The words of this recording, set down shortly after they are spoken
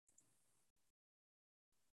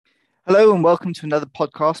Hello and welcome to another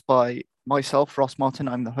podcast by myself, Ross Martin.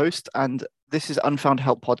 I'm the host, and this is Unfound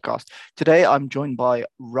Help Podcast. Today, I'm joined by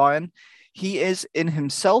Ryan. He is in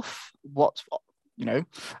himself what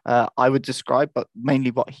I would describe, but mainly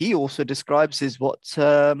what he also describes is what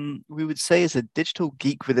we would say is a digital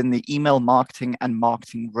geek within the email marketing and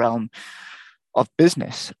marketing realm of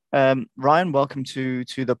business. Ryan, welcome to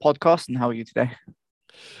the podcast, and how are you today?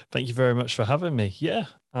 Thank you very much for having me. Yeah,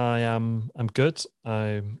 I'm good.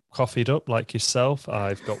 I'm coffeeed up like yourself.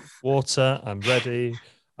 I've got water. I'm ready.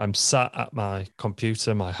 I'm sat at my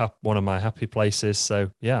computer, one of my happy places.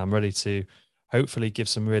 So yeah, I'm ready to hopefully give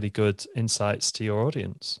some really good insights to your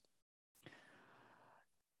audience.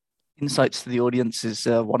 Insights to the audience is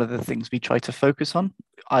one of the things we try to focus on.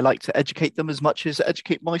 I like to educate them as much as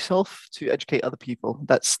educate myself to educate other people.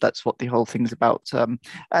 That's what the whole thing's about.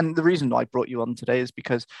 And the reason I brought you on today is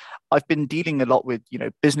because I've been dealing a lot with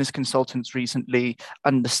business consultants recently,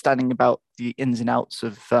 understanding about the ins and outs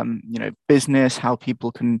of business, how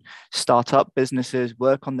people can start up businesses,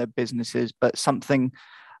 work on their businesses, but something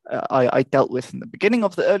I dealt with in the beginning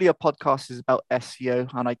of the earlier podcast is about SEO,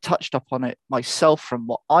 and I touched upon it myself from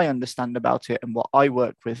what I understand about it and what I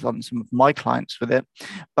work with on some of my clients with it.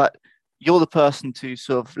 But you're the person to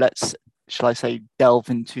sort of shall I say, delve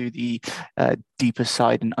into the deeper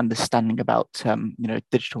side and understanding about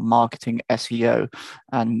digital marketing, SEO,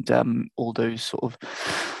 and all those sort of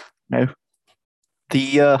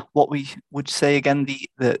the what we would say again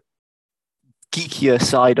the geekier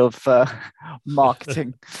side of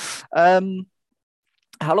marketing. Um,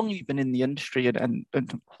 how long have you been in the industry, and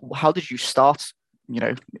how did you start?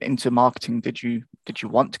 Into marketing. Did you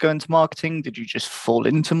want to go into marketing? Did you just fall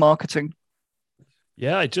into marketing?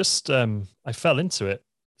 Yeah, I fell into it.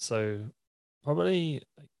 So probably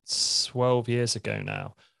 12 years ago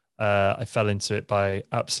now. I fell into it by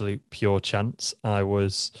absolute pure chance. I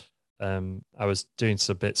was doing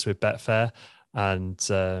some bits with Betfair and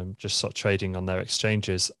just sort of trading on their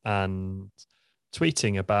exchanges and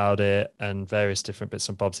tweeting about it and various different bits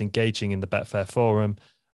and bobs, engaging in the Betfair forum.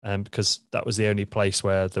 Because that was the only place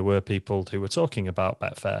where there were people who were talking about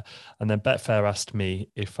Betfair. And then Betfair asked me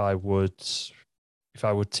if I would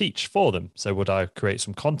teach for them. So would I create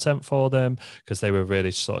some content for them? Because they were really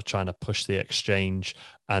sort of trying to push the exchange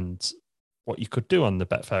and what you could do on the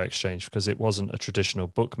Betfair exchange, because it wasn't a traditional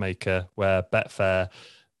bookmaker where Betfair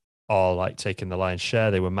are like taking the lion's share.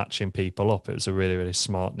 They were matching people up. It was a really, really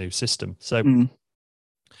smart new system. So Mm.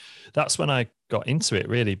 that's when I got into it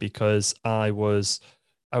really, because I was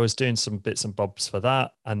doing some bits and bobs for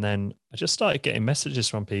that. And then I just started getting messages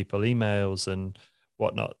from people, emails and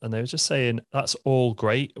whatnot. And they were just saying, that's all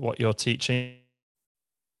great what you're teaching.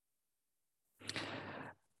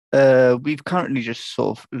 We've currently just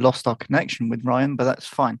sort of lost our connection with Ryan, but that's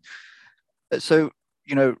fine. So,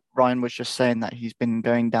 Ryan was just saying that he's been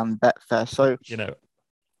going down Betfair. So, You know,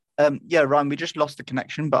 yeah, Ryan, we just lost the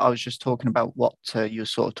connection, but I was just talking about what you were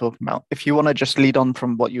sort of talking about. If you want to just lead on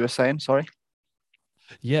from what you were saying, sorry.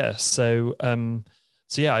 yeah. So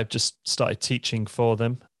yeah, I've just started teaching for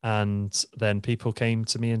them. And then people came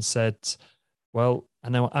to me and said, well, I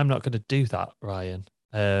know I'm not going to do that, Ryan.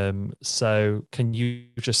 So can you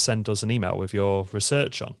just send us an email with your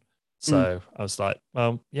research on? Mm. So I was like,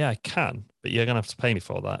 well, yeah, I can, but you're going to have to pay me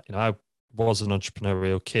for that. I was an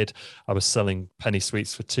entrepreneurial kid. I was selling penny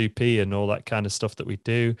sweets for 2p and all that kind of stuff that we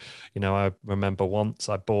do. I remember once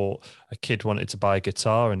a kid wanted to buy a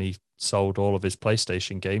guitar and he sold all of his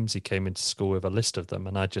PlayStation games. He came into school with a list of them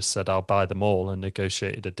and I just said, I'll buy them all and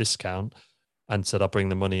negotiated a discount and said, I'll bring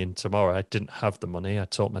the money in tomorrow. I didn't have the money. I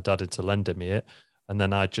taught my dad into lending me it. And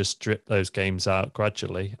then I just dripped those games out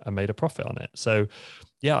gradually and made a profit on it. So,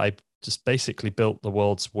 yeah, I just basically built the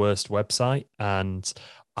world's worst website. And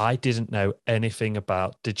I didn't know anything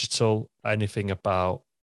about digital, anything about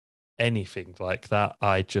anything like that.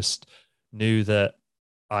 I just knew that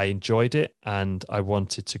I enjoyed it and I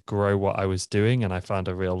wanted to grow what I was doing. And I found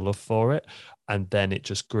a real love for it. And then it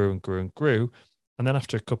just grew and grew and grew. And then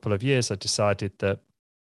after a couple of years, I decided that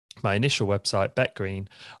my initial website, BetGreen,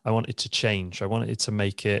 I wanted to change. I wanted to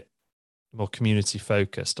make it more community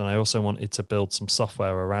focused. And I also wanted to build some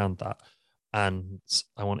software around that. And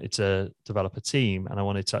I wanted to develop a team and I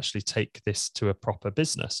wanted to actually take this to a proper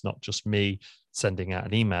business, not just me sending out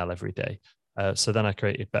an email every day. So then I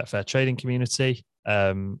created Betfair Trading Community,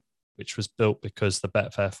 which was built because the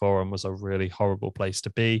Betfair forum was a really horrible place to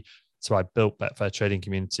be. So I built Betfair Trading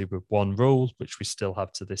Community with one rule, which we still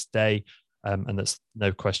have to this day. And that's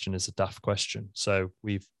no question is a daft question. So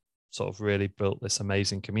we've sort of really built this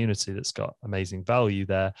amazing community that's got amazing value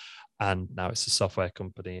there. And now it's a software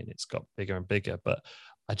company and it's got bigger and bigger. But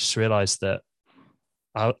I just realized that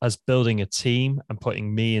as building a team and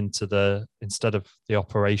putting me into instead of the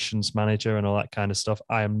operations manager and all that kind of stuff.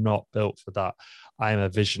 I am not built for that. I am a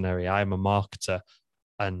visionary. I am a marketer.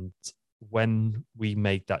 And when we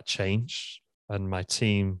made that change, and my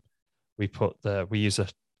team, we use a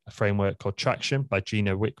framework called Traction by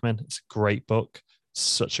Gino Wickman. It's a great book. It's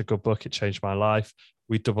such a good book. It changed my life.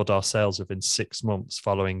 We doubled our sales within 6 months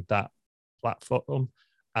following that platform.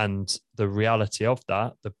 And the reality of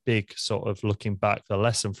that, the big sort of looking back, the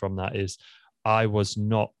lesson from that is I was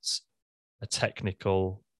not a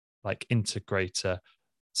technical like integrator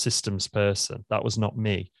systems person. That was not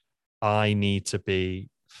me. I need to be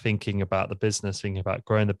thinking about the business, thinking about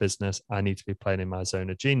growing the business. I need to be playing in my zone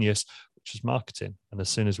of genius, which is marketing. And as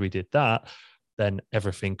soon as we did that, then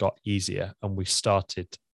everything got easier and we started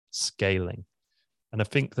scaling. And I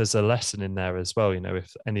think there's a lesson in there as well. You know,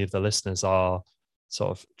 if any of the listeners are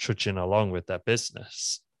sort of trudging along with their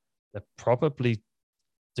business, they're probably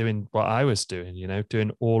doing what I was doing, you know,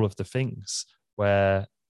 doing all of the things where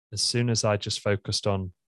as soon as I just focused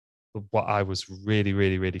on what I was really,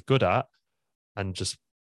 really, really good at and just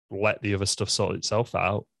let the other stuff sort itself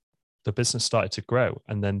out, the business started to grow.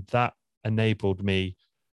 And then that enabled me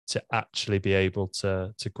to actually be able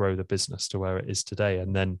to grow the business to where it is today,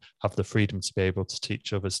 and then have the freedom to be able to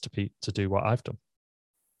teach others to do what I've done.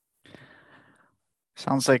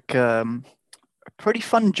 Sounds like a pretty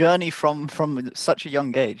fun journey from such a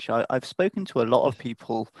young age. I've spoken to a lot of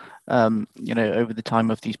people, over the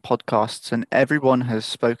time of these podcasts, and everyone has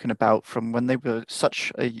spoken about from when they were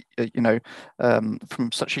such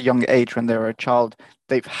from such a young age, when they were a child,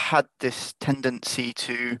 they've had this tendency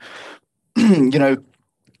to,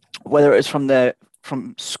 whether it's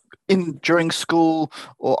during school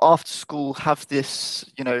or after school, have this,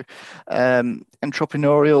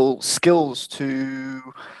 entrepreneurial skills to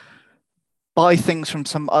buy things from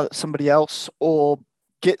somebody else, or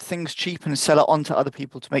get things cheap and sell it on to other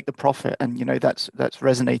people to make the profit. And that's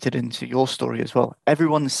resonated into your story as well.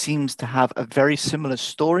 Everyone seems to have a very similar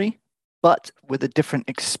story, but with a different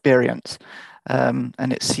experience.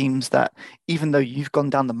 And it seems that even though you've gone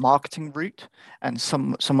down the marketing route, and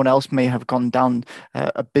someone else may have gone down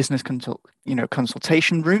a business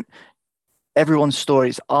consultation route, everyone's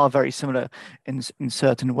stories are very similar in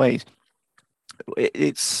certain ways.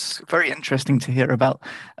 It's very interesting to hear about.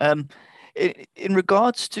 In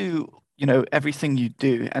regards to everything you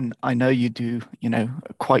do, and I know you do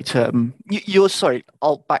quite you're sorry,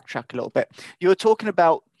 I'll backtrack a little bit. You were talking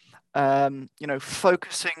about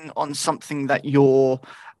focusing on something that you're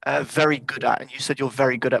very good at, and you said you're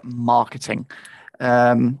very good at marketing.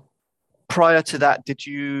 Prior to that, did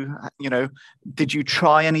you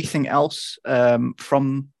try anything else,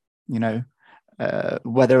 from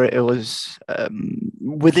whether it was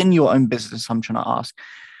within your own business? I'm trying to ask.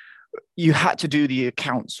 You had to do the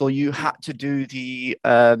accounts, or you had to do the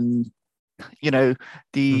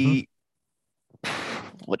the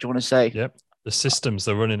what do you want to say? Yep. The systems,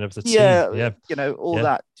 the running of the team. Yeah. All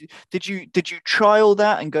that. Did you try all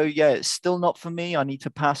that and go, yeah, it's still not for me, I need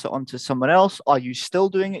to pass it on to someone else? Are you still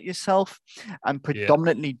doing it yourself and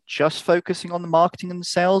predominantly just focusing on the marketing and the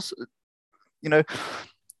sales?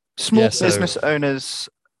 Small business owners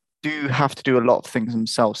do have to do a lot of things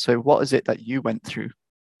themselves. So what is it that you went through?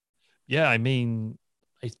 Yeah, I mean,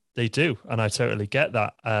 they do, and I totally get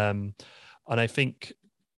that. And I think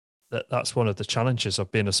that's one of the challenges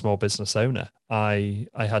of being a small business owner. I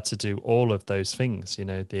had to do all of those things,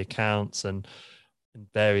 the accounts and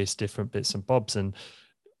various different bits and bobs. And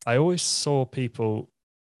I always saw people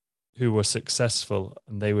who were successful,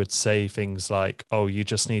 and they would say things like, oh, you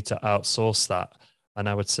just need to outsource that. And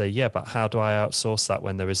I would say, yeah, but how do I outsource that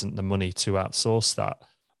when there isn't the money to outsource that?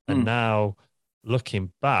 And now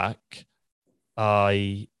looking back,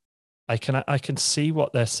 I can see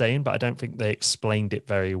what they're saying, but I don't think they explained it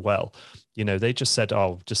very well. They just said,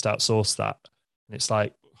 oh, just outsource that. And it's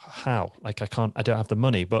like, how? Like, I don't have the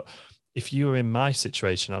money. But if you were in my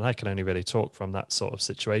situation, and I can only really talk from that sort of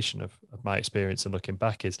situation of my experience and looking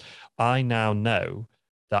back, is I now know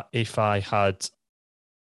that if I had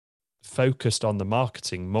focused on the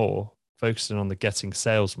marketing more, focusing on the getting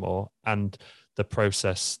sales more, and the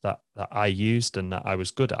process that I used and that I was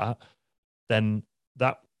good at, then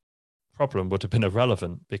that problem would have been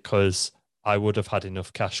irrelevant, because I would have had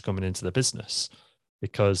enough cash coming into the business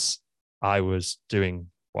because I was doing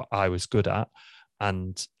what I was good at,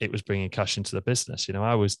 and it was bringing cash into the business.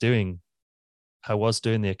 I was doing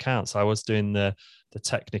the accounts, I was doing the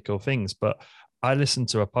technical things. But I listened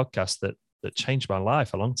to a podcast that changed my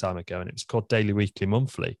life a long time ago, and it was called Daily, Weekly,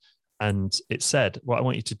 Monthly. And it said, what I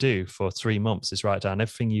want you to do for 3 months is write down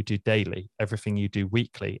everything you do daily, everything you do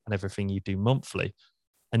weekly, and everything you do monthly.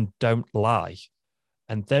 and don't lie.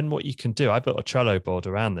 And then what you can do, I built a Trello board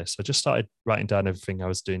around this. I just started writing down everything I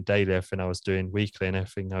was doing daily, everything I was doing weekly, and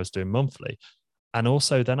everything I was doing monthly. And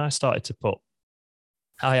also then I started to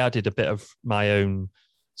I added a bit of my own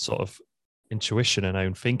sort of intuition and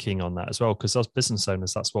own thinking on that as well. Because as business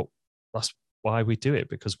owners, that's why we do it,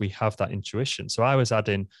 because we have that intuition. So I was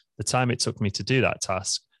adding the time it took me to do that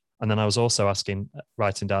task. And then I was also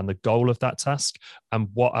writing down the goal of that task and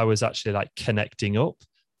what I was actually like connecting up.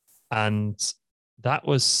 And that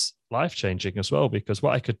was life-changing as well, because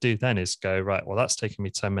what I could do then is go, right, well, that's taking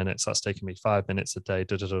me 10 minutes, that's taking me 5 minutes a day,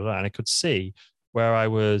 and I could see where I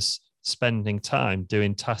was spending time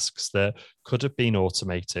doing tasks that could have been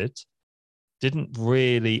automated, didn't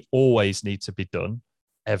really always need to be done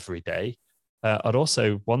every day, and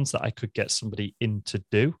also ones that I could get somebody in to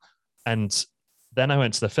do. And then I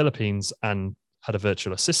went to the Philippines and had a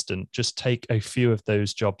virtual assistant just take a few of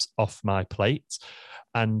those jobs off my plate.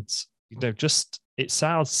 And just, it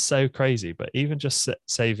sounds so crazy, but even just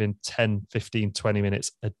saving 10, 15, 20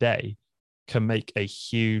 minutes a day can make a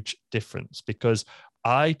huge difference, because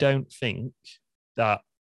I don't think that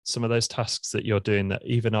some of those tasks that you're doing that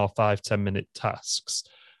even are 5-10 minute tasks,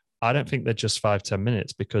 I don't think they're just 5-10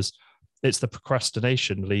 minutes, because it's the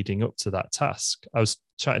procrastination leading up to that task. I was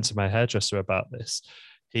chatting to my hairdresser about this.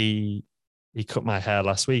 He cut my hair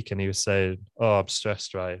last week and he was saying, "Oh, I'm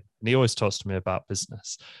stressed, Ryan." And he always talks to me about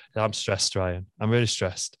business. "I'm stressed, Ryan. I'm really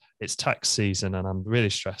stressed. It's tax season and I'm really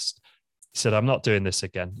stressed." He said, "I'm not doing this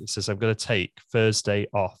again." He says, "I'm going to take Thursday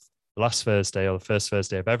off, the last Thursday or the first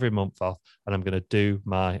Thursday of every month off, and I'm going to do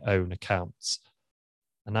my own accounts."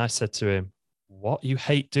 And I said to him, "What? You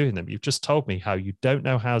hate doing them? You've just told me how you don't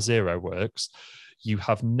know how Xero works. You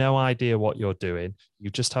have no idea what you're doing. You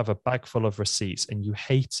just have a bag full of receipts and you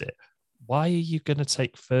hate it. Why are you going to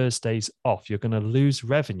take Thursdays off? You're going to lose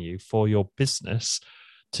revenue for your business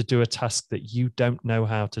to do a task that you don't know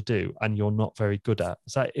how to do and you're not very good at."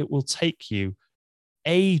 So it will take you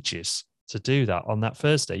ages to do that on that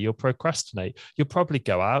Thursday. You'll procrastinate. You'll probably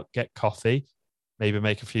go out, get coffee, maybe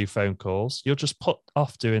make a few phone calls. You'll just put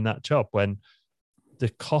off doing that job when the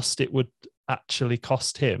cost it would actually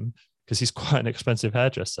cost him, because he's quite an expensive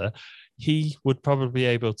hairdresser, he would probably be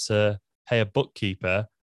able to pay a bookkeeper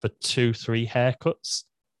for 2-3 haircuts,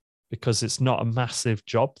 because it's not a massive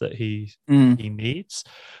job that he needs.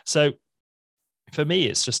 So for me,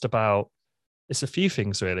 it's a few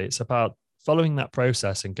things really. It's about following that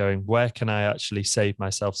process and going, where can I actually save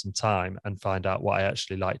myself some time and find out what I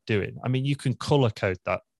actually like doing? I mean, you can color code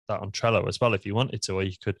that on Trello as well if you wanted to, or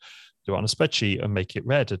you could do it on a spreadsheet and make it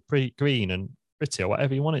red and green and pretty, or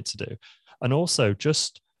whatever you want it to do. And also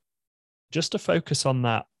just to focus on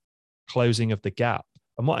that closing of the gap.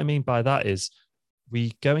 And what I mean by that is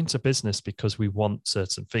we go into business because we want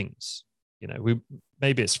certain things.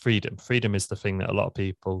 Maybe it's freedom. Freedom is the thing that a lot of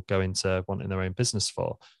people go into wanting their own business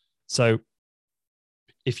for. So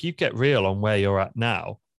if you get real on where you're at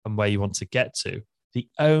now and where you want to get to, the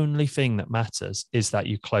only thing that matters is that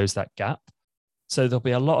you close that gap. So there'll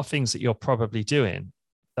be a lot of things that you're probably doing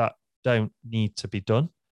that don't need to be done.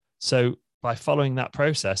 So by following that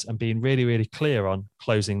process and being really, really clear on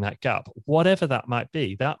closing that gap, whatever that might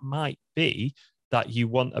be that you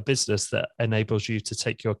want a business that enables you to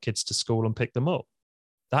take your kids to school and pick them up.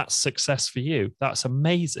 That's success for you. That's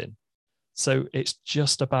amazing. So it's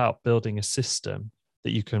just about building a system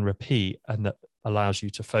that you can repeat and that allows you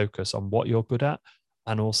to focus on what you're good at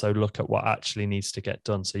and also look at what actually needs to get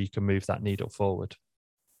done so you can move that needle forward.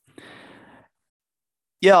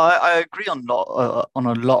 Yeah, I agree on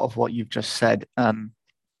a lot of what you've just said.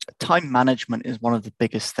 Time management is one of the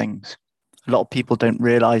biggest things. A lot of people don't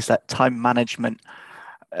realize that time management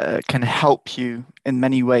can help you in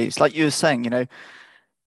many ways. Like you were saying,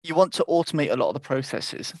 you want to automate a lot of the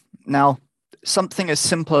processes. Now, something as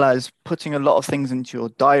simple as putting a lot of things into your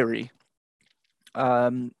diary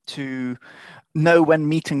to know when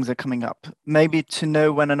meetings are coming up, maybe to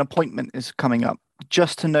know when an appointment is coming up,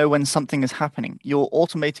 just to know when something is happening. You're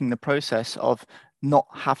automating the process of not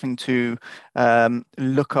having to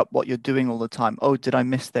look up what you're doing all the time. Oh, did I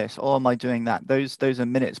miss this? Oh, am I doing that? Those are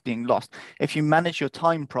minutes being lost. If you manage your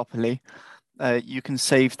time properly, you can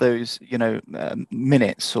save those,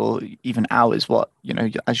 minutes or even hours.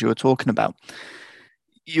 As you were talking about,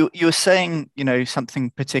 you're saying,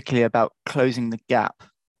 something particularly about closing the gap,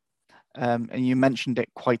 and you mentioned it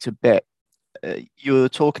quite a bit. You're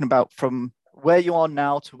talking about from where you are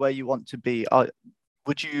now to where you want to be.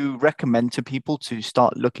 Would you recommend to people to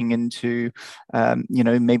start looking into,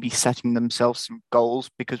 maybe setting themselves some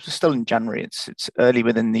goals? Because we're still in January, it's early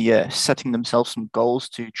within the year, setting themselves some goals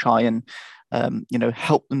to try and,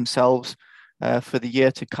 help themselves for the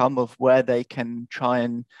year to come of where they can try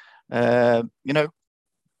and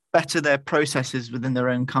better their processes within their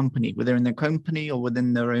own company, whether in their company or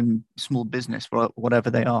within their own small business, whatever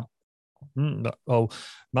they are. Well,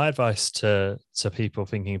 my advice to people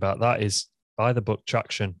thinking about that is buy the book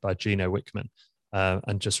Traction by Gino Wickman,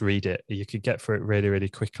 and just read it. You could get through it really, really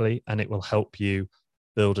quickly, and it will help you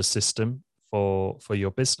build a system for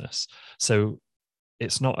your business. So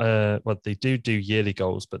it's not they do yearly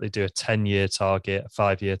goals, but they do a 10-year target, a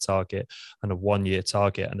 5-year target, and a 1-year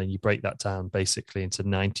target. And then you break that down basically into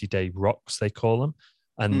 90-day rocks, they call them.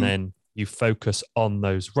 And then you focus on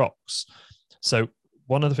those rocks. So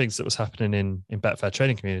one of the things that was happening in Betfair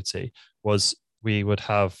Trading Community was we would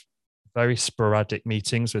have very sporadic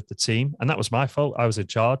meetings with the team. And that was my fault. I was in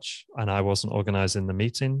charge and I wasn't organizing the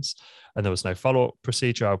meetings, and there was no follow-up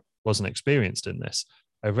procedure. I wasn't experienced in this.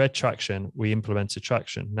 I read Traction, we implemented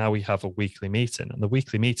Traction. Now we have a weekly meeting, and the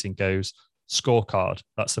weekly meeting goes scorecard.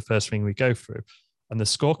 That's the first thing we go through. And the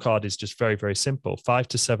scorecard is just very, very simple. 5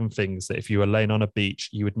 to 7 things that if you were laying on a beach,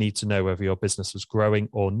 you would need to know whether your business was growing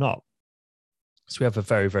or not. So we have a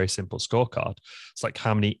very, very simple scorecard. It's like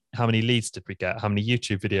how many leads did we get? How many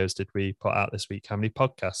YouTube videos did we put out this week? How many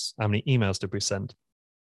podcasts? How many emails did we send?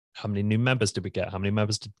 How many new members did we get? How many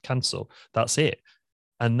members did cancel? That's it.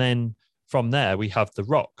 And then from there, we have the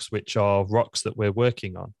rocks, which are rocks that we're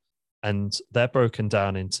working on. And they're broken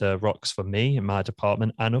down into rocks for me in my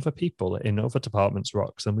department and other people in other departments'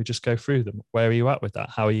 rocks. And we just go through them. Where are you at with that?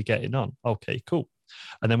 How are you getting on? Okay, cool.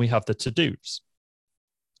 And then we have the to-dos.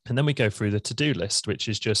 And then we go through the to-do list, which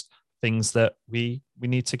is just things that we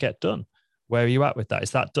need to get done. Where are you at with that? Is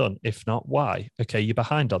that done? If not, why? Okay, you're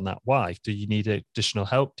behind on that. Why? Do you need additional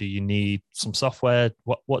help? Do you need some software?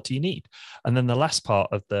 What do you need? And then the last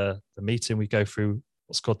part of the meeting, we go through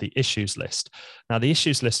what's called the issues list. Now, the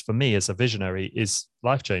issues list for me as a visionary is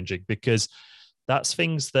life-changing, because that's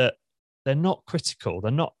things that they're not critical.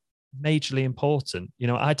 They're not majorly important.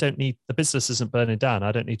 I don't need, the business isn't burning down.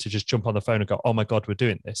 I don't need to just jump on the phone and go, oh my God, we're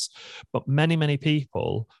doing this. But many, many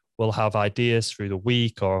people will have ideas through the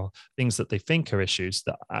week or things that they think are issues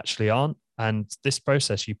that actually aren't. And this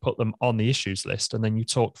process, you put them on the issues list and then you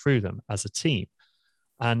talk through them as a team.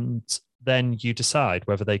 And then you decide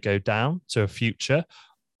whether they go down to a future,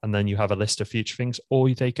 and then you have a list of future things, or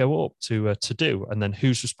they go up to a to-do, and then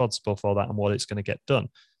who's responsible for that and what it's going to get done.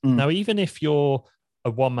 Now, even if you're a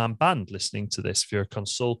one-man band listening to this, if you're a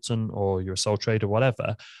consultant or you're a sole trader,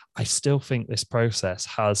 whatever, I still think this process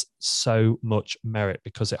has so much merit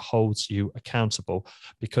because it holds you accountable.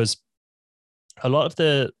 Because a lot of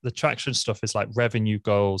the traction stuff is like revenue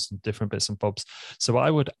goals and different bits and bobs. So I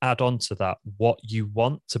would add on to that what you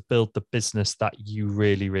want to build the business that you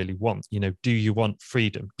really, really want. Do you want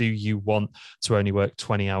freedom? Do you want to only work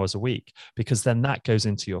 20 hours a week? Because then that goes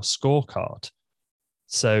into your scorecard.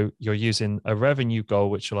 So you're using a revenue goal,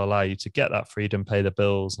 which will allow you to get that freedom, pay the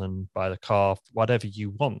bills and buy the car, whatever you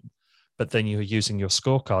want. But then you're using your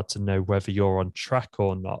scorecard to know whether you're on track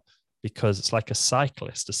or not, because it's like a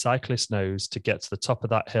cyclist. A cyclist knows to get to the top of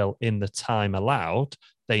that hill in the time allowed,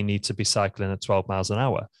 they need to be cycling at 12 miles an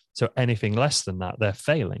hour. So anything less than that, they're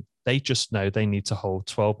failing. They just know they need to hold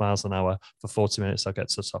 12 miles an hour for 40 minutes. I'll get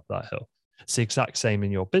to the top of that hill. It's the exact same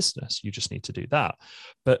in your business. You just need to do that.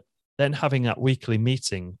 But then having that weekly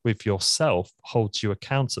meeting with yourself holds you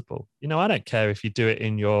accountable. I don't care if you do it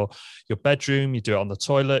in your bedroom, you do it on the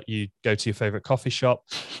toilet, you go to your favorite coffee shop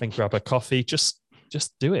and grab a coffee. Just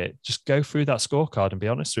do it. Just go through that scorecard and be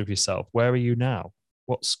honest with yourself. Where are you now?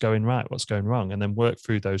 What's going right? What's going wrong? And then work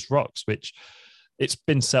through those rocks, which it's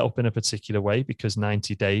been set up in a particular way because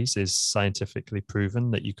 90 days is scientifically proven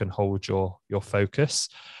that you can hold your focus.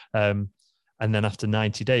 And then after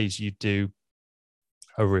 90 days, you do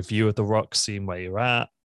a review of the rocks, seeing where you're at,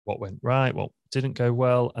 what went right, what didn't go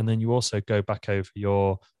well. And then you also go back over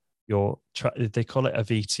they call it a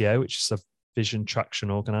VTO, which is a vision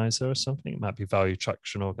traction organizer or something. It might be value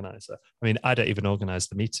traction organizer. I mean, I don't even organize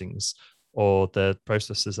the meetings or the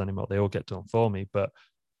processes anymore. They all get done for me. But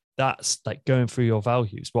that's like going through your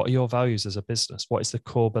values. What are your values as a business? What is the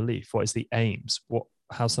core belief? What is the aims?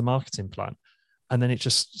 How's the marketing plan? And then it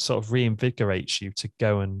just sort of reinvigorates you to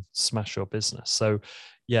go and smash your business. So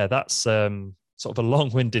yeah, that's sort of a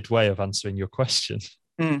long-winded way of answering your question.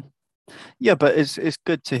 Yeah, but it's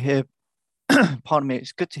good to hear, pardon me,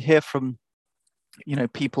 it's good to hear from,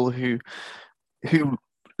 people who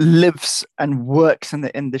lives and works in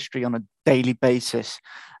the industry on a daily basis.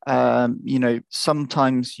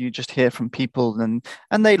 Sometimes you just hear from people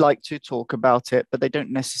and they like to talk about it, but they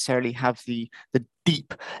don't necessarily have the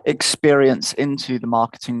deep experience into the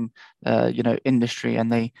marketing industry,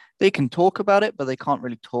 and they can talk about it, but they can't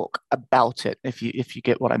really talk about it, if you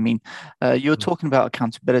get what I mean. You're Mm. talking about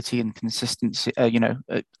accountability and consistency,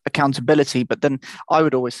 accountability, but then I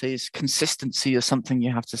would always say is consistency is something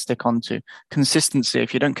you have to stick on to. Consistency,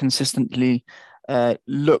 if you don't consistently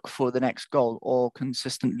look for the next goal, or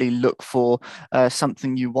consistently look for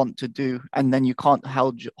something you want to do, and then you can't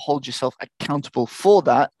hold yourself accountable for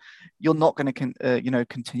that, you're not going to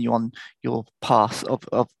continue on your path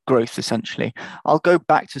of growth. Essentially, I'll go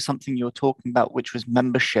back to something you were talking about, which was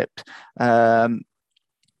membership. um,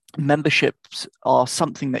 Memberships are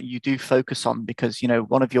something that you do focus on, because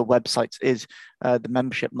one of your websites is the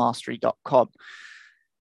membershipmastery.com.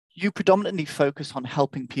 You predominantly focus on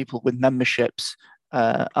helping people with memberships,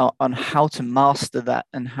 on how to master that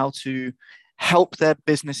and how to help their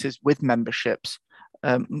businesses with memberships.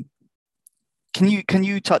 um, can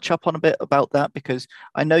you touch up on a bit about that? Because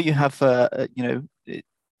I know you have a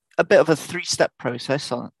bit of a three-step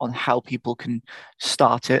process on how people can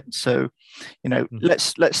start it. So Mhm.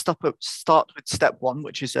 let's start with step one,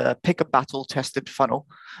 which is pick a battle tested funnel.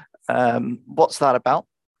 What's that about?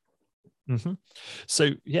 Mhm.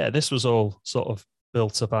 So yeah, this was all sort of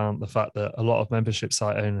built around the fact that a lot of membership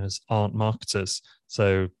site owners aren't marketers,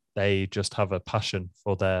 so they just have a passion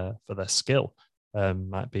for their skill.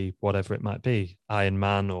 Might be whatever it might be, Iron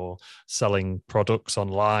Man or selling products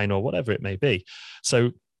online or whatever it may be.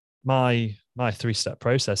 So my three-step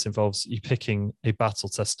process involves you picking a battle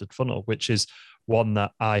tested funnel, which is one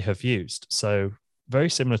that I have used. So very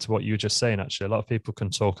similar to what you were just saying, actually. A lot of people can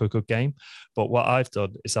talk a good game, but what I've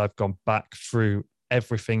done is I've gone back through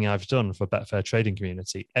everything I've done for Betfair Trading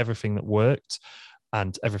Community, everything that worked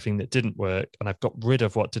and everything that didn't work. And I've got rid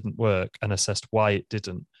of what didn't work and assessed why it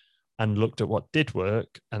didn't, and looked at what did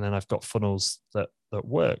work. And then I've got funnels that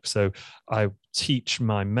work. So I teach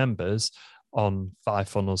my members on 5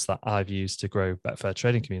 funnels that I've used to grow Betfair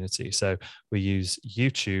Trading Community. So we use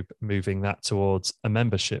YouTube, moving that towards a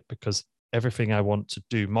membership, because everything I want to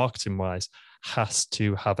do marketing wise has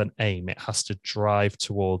to have an aim. It has to drive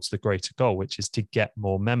towards the greater goal, which is to get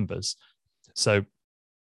more members. So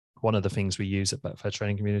one of the things we use at Betfair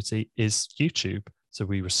Trading Community is YouTube. So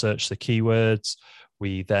we research the keywords,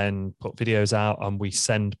 we then put videos out, and we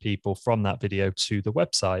send people from that video to the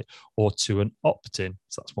website or to an opt-in.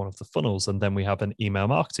 So that's one of the funnels. And then we have an email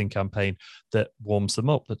marketing campaign that warms them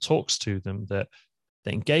up, that talks to them, that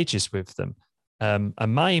engages with them. And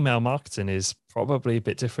my email marketing is probably a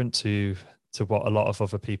bit different to what a lot of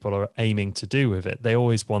other people are aiming to do with it. They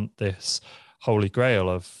always want this holy grail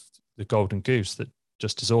of the golden goose that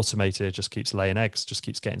just is automated, just keeps laying eggs, just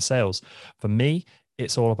keeps getting sales. For me,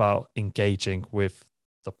 it's all about engaging with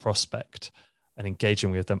the prospect and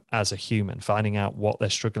engaging with them as a human, finding out what they're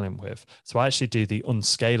struggling with. So I actually do the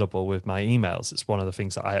unscalable with my emails. It's one of the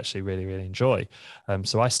things that I actually really, really enjoy.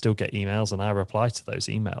 So I still get emails and I reply to those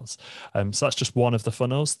emails. So that's just one of the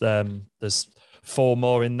funnels. There's 4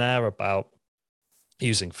 more in there about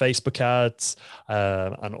using Facebook ads,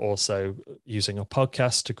 and also using a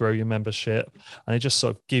podcast to grow your membership. And they just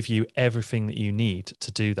sort of give you everything that you need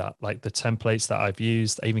to do that, like the templates that I've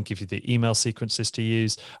used. I even give you the email sequences to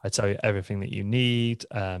use. I tell you everything that you need,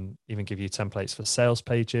 even give you templates for sales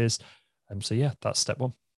pages. So yeah, that's step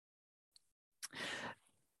one.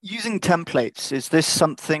 Using templates, is this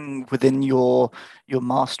something within your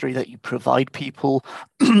mastery that you provide people,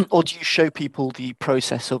 or do you show people the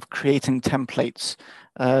process of creating templates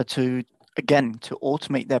to again to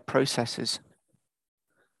automate their processes?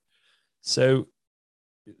 So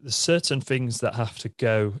there's certain things that have to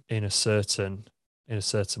go in a certain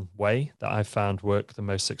way that I found work the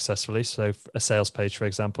most successfully. So a sales page, for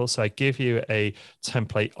example. So I give you a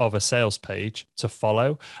template of a sales page to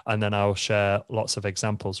follow, and then I'll share lots of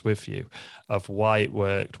examples with you of why it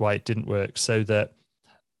worked, why it didn't work, so that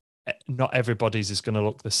not everybody's is going to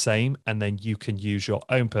look the same. And then you can use your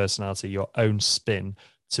own personality, your own spin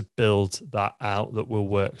to build that out that will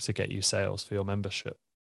work to get you sales for your membership.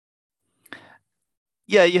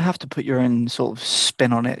 Yeah, you have to put your own sort of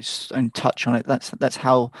spin on it, own touch on it. That's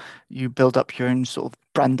how you build up your own sort of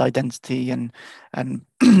brand identity and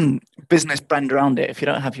business brand around it. If you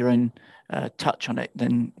don't have your own touch on it,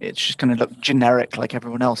 then it's just going to look generic like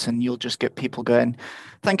everyone else, and you'll just get people going,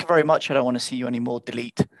 "Thank you very much. I don't want to see you anymore.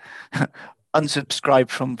 Delete." Unsubscribe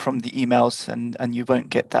from the emails, and you won't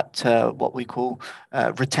get that what we call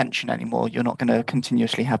retention anymore. You're not going to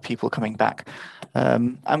continuously have people coming back.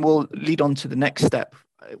 And we'll lead on to the next step,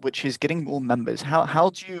 which is getting more members. How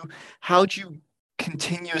do you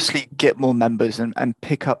continuously get more members and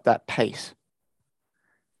pick up that pace?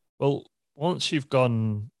 Well, once you've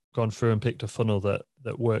gone gone through and picked a funnel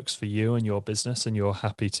that works for you and your business and you're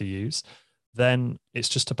happy to use, then it's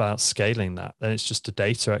just about scaling that. Then it's just a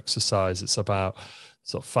data exercise. It's about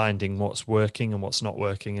sort of finding what's working and what's not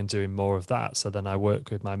working and doing more of that. So then I work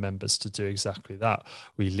with my members to do exactly that.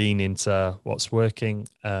 We lean into what's working,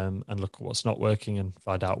 and look at what's not working and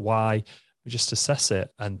find out why. We just assess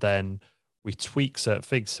it, and then we tweak certain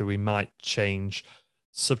things. So we might change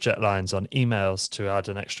subject lines on emails to add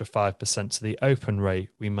an extra 5% to the open rate.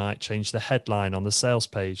 We might change the headline on the sales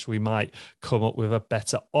page. We might come up with a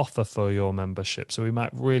better offer for your membership. So we might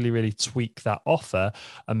really, really tweak that offer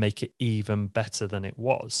and make it even better than it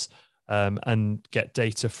was. And get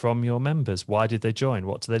data from your members. Why did they join?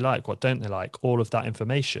 What do they like? What don't they like? All of that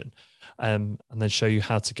information. And then show you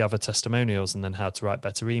how to gather testimonials and then how to write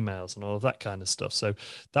better emails and all of that kind of stuff. So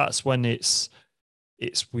that's when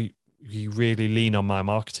you really lean on my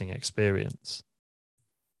marketing experience.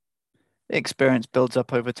 Experience builds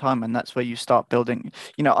up over time, and that's where you start building.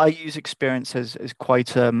 I use experience as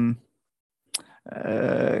quite a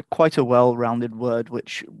well-rounded word,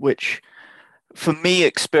 which for me,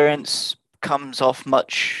 experience comes off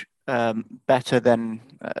much better than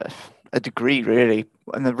a degree, really.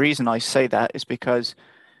 And the reason I say that is because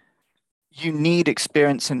you need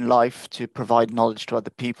experience in life to provide knowledge to other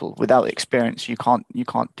people. Without experience, you can't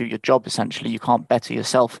do your job. Essentially, you can't better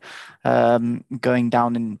yourself going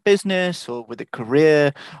down in business or with a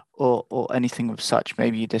career or anything of such.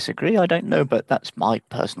 Maybe you disagree. I don't know, but that's my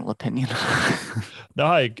personal opinion. No,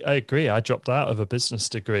 I agree. I dropped out of a business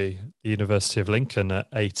degree at the University of Lincoln at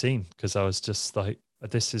 18 because I was just like,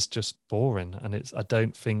 this is just boring, and I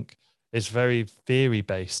don't think it's very theory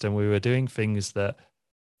based, and we were doing things that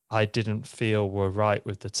I didn't feel were right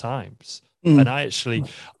with the times. And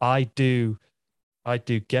I do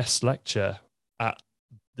guest lecture at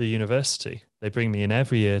the university. They bring me in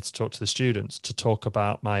every year to talk to the students, to talk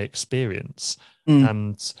about my experience.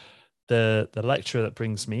 And the lecturer that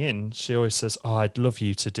brings me in, she always says, "Oh, I'd love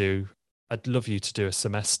you to do a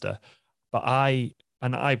semester." But I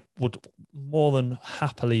would more than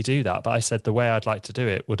happily do that. But I said the way I'd like to do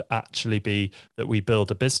it would actually be that we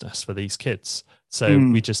build a business for these kids. So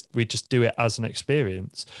we just do it as an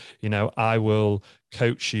experience. I will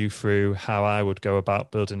coach you through how I would go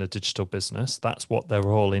about building a digital business. That's what they're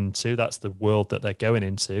all into. That's the world that they're going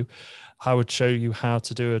into. I would show you how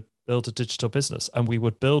to build a digital business, and we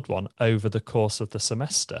would build one over the course of the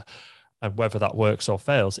semester. And whether that works or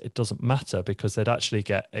fails, it doesn't matter, because they'd actually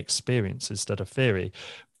get experience instead of theory.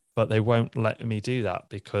 But they won't let me do that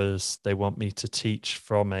because they want me to teach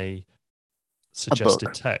from a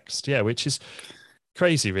suggested text. Yeah, which is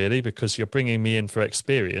crazy, really, because you're bringing me in for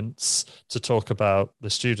experience to talk about the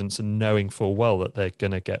students and knowing full well that they're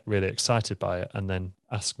going to get really excited by it, and then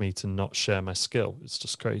ask me to not share my skill. It's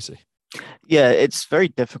just crazy. Yeah, it's very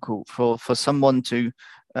difficult for someone to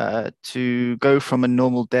go from a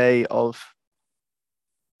normal day of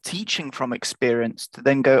teaching from experience to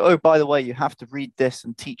then go, oh, by the way, you have to read this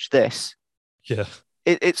and teach this. Yeah.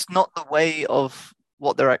 It's not the way of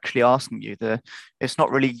what they're actually asking you. It's not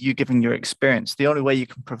really you giving your experience. The only way you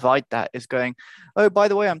can provide that is going, oh, by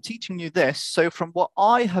the way, I'm teaching you this. So from what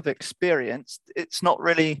I have experienced, it's not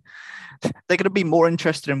really, they're going to be more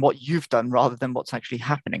interested in what you've done rather than what's actually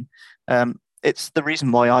happening. It's the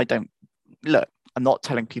reason why I don't look. I'm not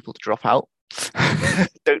telling people to drop out.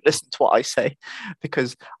 Don't listen to what I say,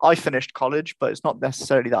 because I finished college, but it's not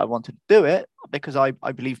necessarily that I wanted to do it, because I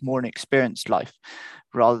believe more in experienced life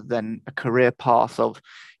rather than a career path of,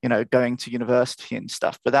 going to university and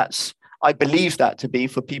stuff. But I believe that to be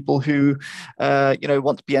for people who,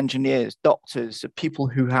 want to be engineers, doctors, people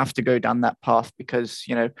who have to go down that path because,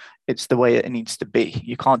 it's the way it needs to be.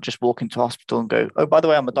 You can't just walk into hospital and go, oh, by the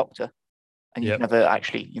way, I'm a doctor. And you've never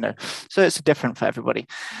actually, so it's different for everybody.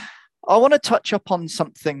 I want to touch up on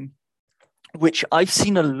something which I've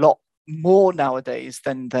seen a lot more nowadays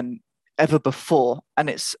than ever before, and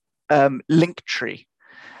it's Linktree.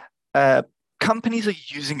 Companies are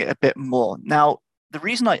using it a bit more. Now, the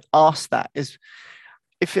reason I ask that is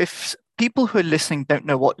if people who are listening don't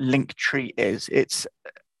know what Linktree is, it's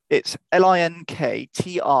linktr.ee.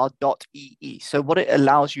 So what it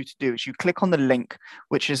allows you to do is you click on the link,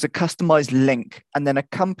 which is a customized link, and then a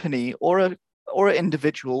company or an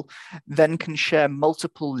individual then can share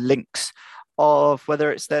multiple links of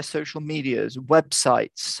whether it's their social medias,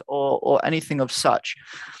 websites, or anything of such.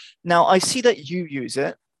 Now, I see that you use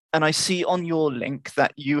it, and I see on your link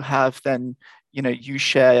that you have then, you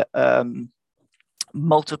share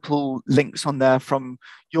multiple links on there, from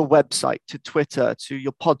your website to Twitter to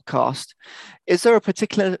your podcast. Is there a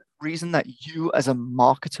particular reason that you as a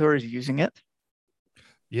marketer is using it?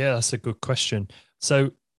 Yeah, that's a good question.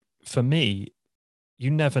 So for me, you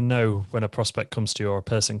never know when a prospect comes to you or a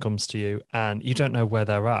person comes to you, and you don't know where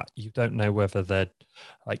they're at. You don't know whether they're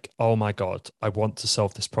like, oh my God, I want to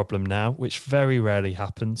solve this problem now, which very rarely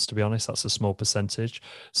happens, to be honest. That's a small percentage.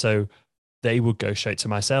 So they would go straight to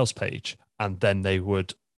my sales page, and then they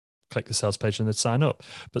would click the sales page and they'd sign up.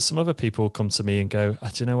 But some other people come to me and go, do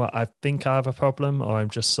you know what? I think I have a problem, or I'm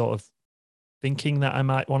just sort of thinking that I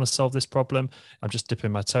might want to solve this problem. I'm just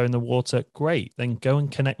dipping my toe in the water. Great. Then go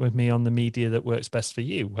and connect with me on the media that works best for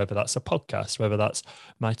you, whether that's a podcast, whether that's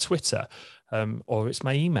my Twitter, or it's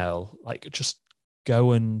my email. Like, just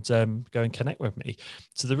go and connect with me.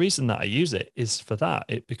 So the reason that I use it is for that,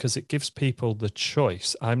 because it gives people the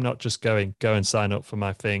choice. I'm not just going, go and sign up for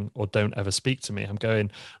my thing or don't ever speak to me. I'm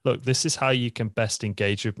going, look, this is how you can best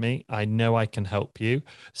engage with me. I know I can help you.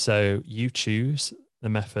 So you choose the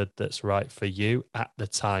method that's right for you at the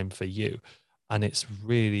time for you. And it's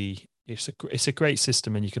really, it's a great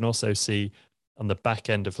system. And you can also see on the back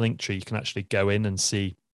end of Linktree, you can actually go in and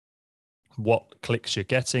see what clicks you're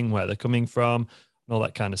getting, where they're coming from, and all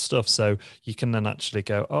that kind of stuff. So you can then actually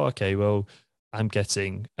go, oh, okay, well, I'm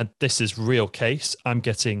getting, and this is real case, I'm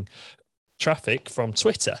getting traffic from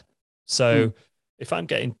Twitter. So if I'm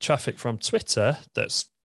getting traffic from Twitter that's,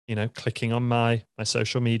 clicking on my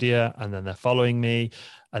social media, and then they're following me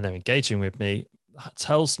and they're engaging with me, that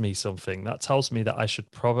tells me something. That tells me that I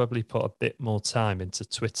should probably put a bit more time into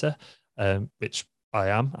Twitter, which I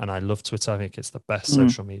am, and I love Twitter. I think it's the best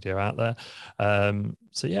social media out there.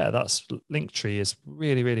 So yeah, that's Linktree is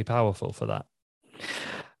really, really powerful for that.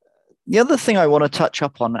 The other thing I want to touch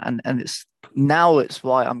up on, and it's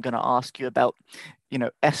why I'm going to ask you about,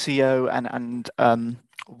 SEO and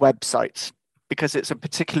websites, because it's a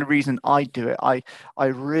particular reason I do it. I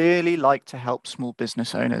really like to help small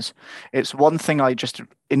business owners. It's one thing I just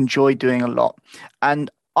enjoy doing a lot, and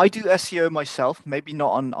I do SEO myself, maybe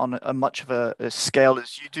not on a much of a scale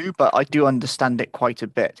as you do, but I do understand it quite a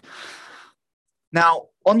bit. Now,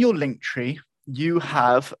 on your Linktree, you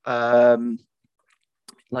have,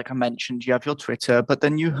 like I mentioned, you have your Twitter, but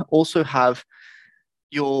then you also have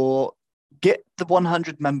your Get the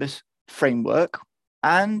 100 Members framework,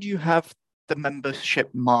 and you have the Membership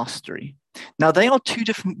Mastery. Now, they are two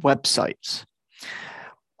different websites.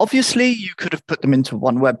 Obviously, you could have put them into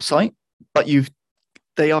one website, but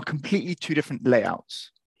they are completely two different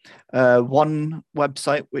layouts. One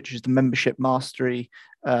website, which is the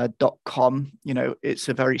membershipmastery.com, it's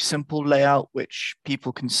a very simple layout, which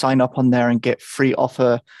people can sign up on there and get free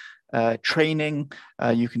offer training.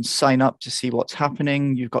 You can sign up to see what's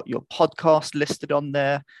happening. You've got your podcast listed on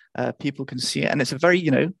there. People can see it. And it's a very,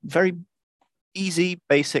 very easy,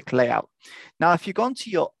 basic layout. Now, if you go onto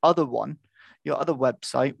your other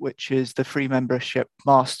website, which is the free membership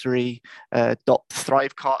mastery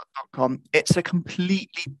 .thrivecart.com, it's a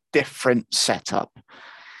completely different setup.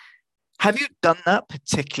 Have you done that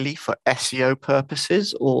particularly for SEO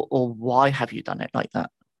purposes, or why have you done it like that?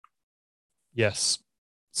 Yes.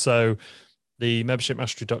 So the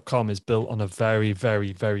membershipmastery.com is built on a very,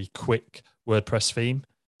 very, very quick WordPress theme.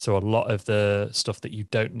 So a lot of the stuff that you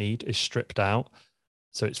don't need is stripped out.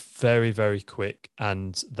 So it's very, very quick.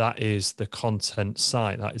 And that is the content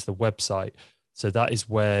site. That is the website. So that is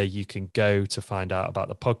where you can go to find out about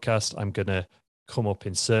the podcast. I'm going to come up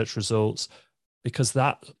in search results, because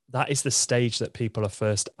that is the stage that people are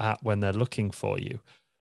first at when they're looking for you.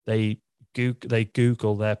 They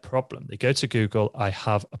Google their problem. They go to Google, I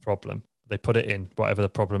have a problem. They put it in, whatever the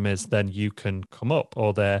problem is, then you can come up.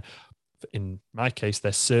 Or in my case,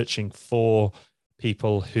 they're searching for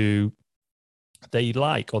people who they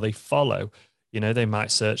like or they follow. They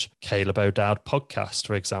might search Caleb O'Dowd podcast,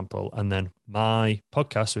 for example, and then my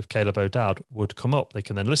podcast with Caleb O'Dowd would come up. They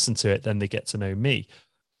can then listen to it, then they get to know me.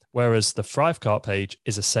 Whereas the Thrivecart page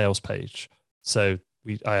is a sales page. So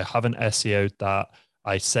I haven't SEO'd that.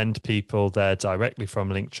 I send people there directly from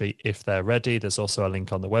Linktree if they're ready. There's also a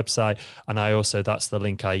link on the website. And that's the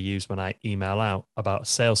link I use when I email out about a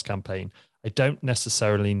sales campaign. I don't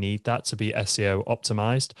necessarily need that to be SEO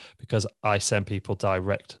optimized, because I send people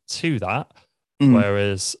direct to that.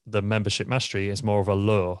 Whereas the Membership Mastery is more of a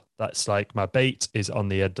lure. That's like my bait is on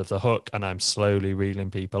the end of the hook, and I'm slowly reeling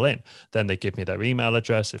people in. Then they give me their email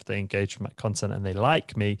address. If they engage with my content and they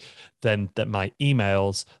like me, then my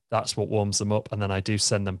emails, that's what warms them up. And then I do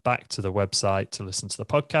send them back to the website to listen to the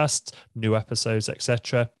podcast, new episodes,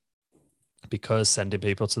 etc. Because sending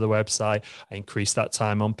people to the website, I increase that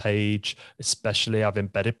time on page. Especially I've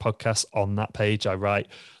embedded podcasts on that page. I write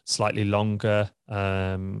slightly longer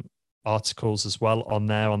articles as well on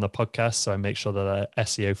there on the podcast. So I make sure that they're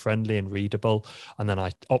SEO friendly and readable. And then I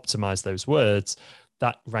optimize those words.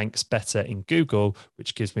 that ranks better in Google,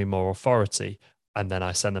 which gives me more authority. And then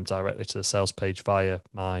I send them directly to the sales page via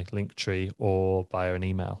my Linktree or via an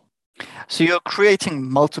email. So you're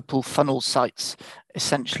creating multiple funnel sites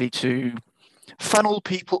essentially to funnel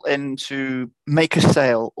people in to make a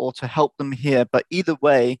sale or to help them here. But either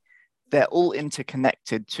way, they're all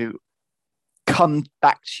interconnected to come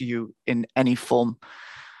back to you in any form.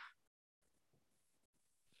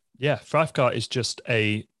 Yeah, Thrivecart is just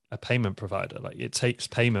a payment provider. Like, it takes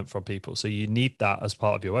payment from people. So you need that as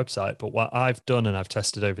part of your website. But what I've done and I've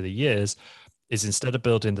tested over the years is, instead of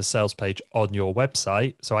building the sales page on your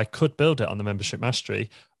website, so I could build it on the Membership Mastery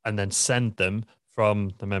and then send them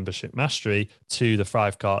from the Membership Mastery to the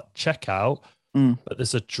Thrivecart checkout. But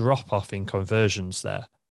there's a drop off in conversions there,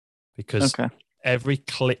 because every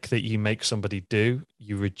click that you make somebody do,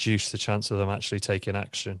 you reduce the chance of them actually taking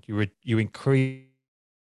action. You increase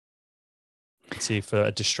for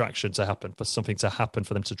a distraction to happen, for something to happen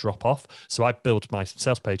for them to drop off. So I build my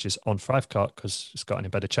sales pages on Thrivecart because it's got an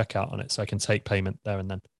embedded checkout on it, so I can take payment there and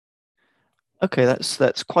then. Okay,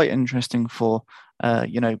 that's quite interesting for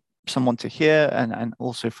someone to hear, and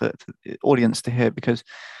also for the audience to hear, because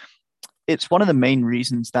it's one of the main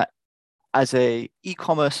reasons that, as a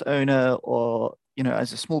e-commerce owner, or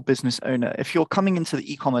as a small business owner, if you're coming into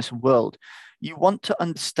the e-commerce world, you want to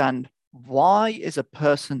understand, why is a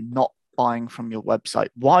person not buying from your website?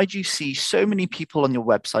 Why do you see so many people on your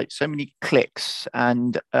website, so many clicks,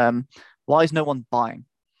 and why is no one buying?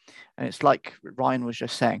 And it's like Ryan was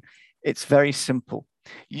just saying, it's very simple.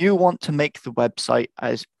 You want to make the website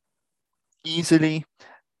as easily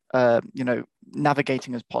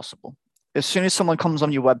navigating as possible. As soon as someone comes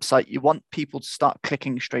on your website, you want people to start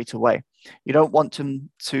clicking straight away. You don't want them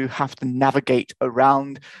to have to navigate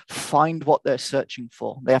around, find what they're searching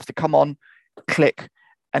for. They have to come on, click,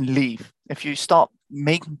 and leave. If you start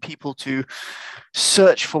making people to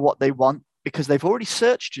search for what they want, because they've already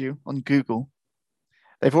searched you on Google,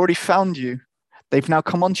 they've already found you, they've now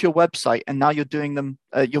come onto your website, and now you're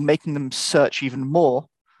making them search even more,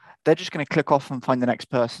 they're just going to click off and find the next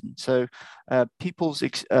person. So people's,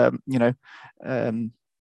 what's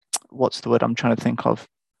the word I'm trying to think of?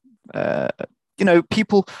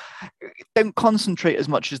 People don't concentrate as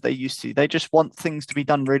much as they used to. They just want things to be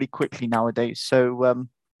done really quickly nowadays. So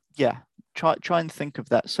try and think of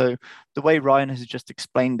that. So the way Ryan has just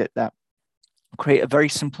explained it, that create a very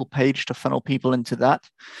simple page to funnel people into that,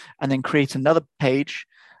 and then create another page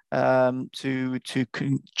to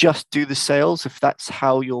just do the sales, if that's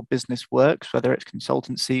how your business works, whether it's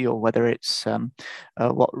consultancy or whether it's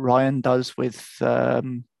what Ryan does with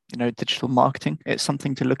digital marketing. It's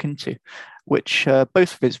something to look into, which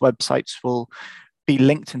both of his websites will be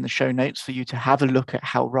linked in the show notes for you to have a look at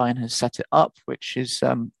how Ryan has set it up, which is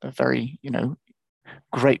a very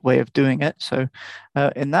great way of doing it. So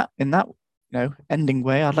in that ending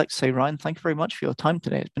way, I'd like to say, Ryan, thank you very much for your time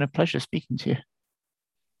today. It's been a pleasure speaking to you.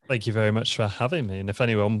 Thank you very much for having me. And if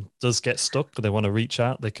anyone does get stuck or they want to reach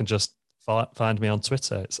out, they can just find me on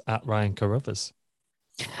Twitter. It's at Ryan Carruthers.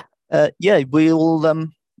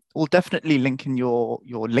 We'll definitely link in your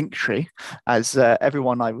Linktree, as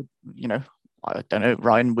everyone. I don't know,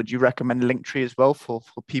 Ryan, would you recommend Linktree as well for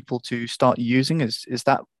people to start using? Is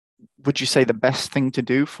that, would you say, the best thing to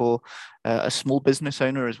do for a small business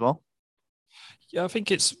owner as well? Yeah, I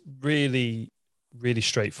think it's really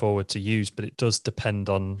straightforward to use, but it does depend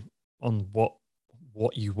on what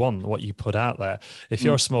you want, what you put out there. If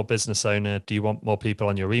you're a small business owner, do you want more people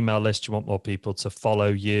on your email list? Do you want more people to follow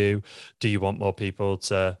you? Do you want more people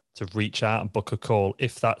to reach out and book a call?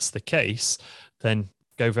 If that's the case, then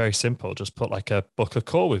go very simple. Just put like a book a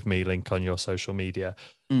call with me link on your social media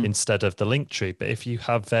instead of the Linktree. But if you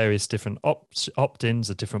have various different opt-ins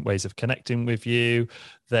or different ways of connecting with you,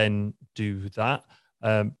 then do that.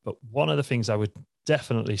 But one of the things I would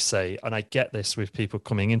definitely say, and I get this with people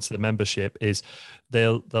coming into the membership, is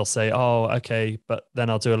they'll say, oh, okay, but then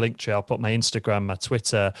I'll do a Linktree. I'll put my Instagram, my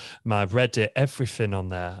Twitter, my Reddit, everything on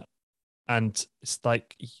there. And it's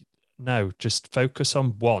like, no, just focus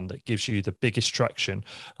on one that gives you the biggest traction.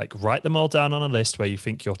 Like, write them all down on a list where you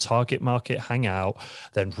think your target market hang out,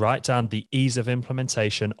 then write down the ease of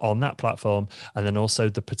implementation on that platform, and then also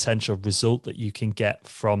the potential result that you can get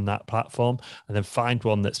from that platform, and then find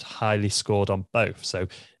one that's highly scored on both. So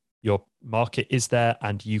your market is there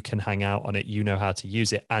and you can hang out on it, you know how to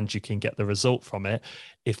use it, and you can get the result from it.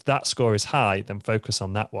 If that score is high, then focus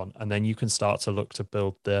on that one. And then you can start to look to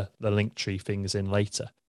build the Linktree things in later.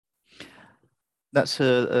 That's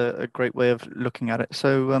a great way of looking at it.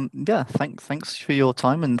 So thanks for your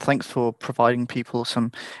time, and thanks for providing people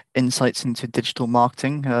some insights into digital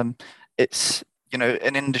marketing. It's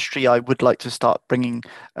an industry I would like to start bringing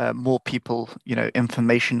more people,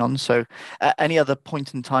 information on. So at any other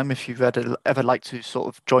point in time, if you've ever like to sort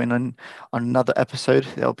of join in on another episode,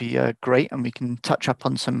 that'll be great, and we can touch up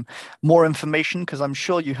on some more information because I'm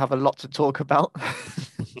sure you have a lot to talk about.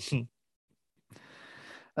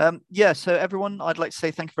 Yeah, so everyone, I'd like to say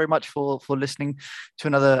thank you very much for listening to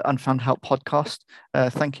another Unfound Help podcast.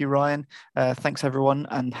 Thank you, Ryan. Thanks, everyone,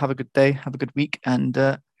 and have a good day, have a good week, and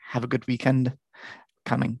have a good weekend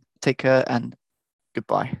coming. Take care and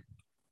goodbye.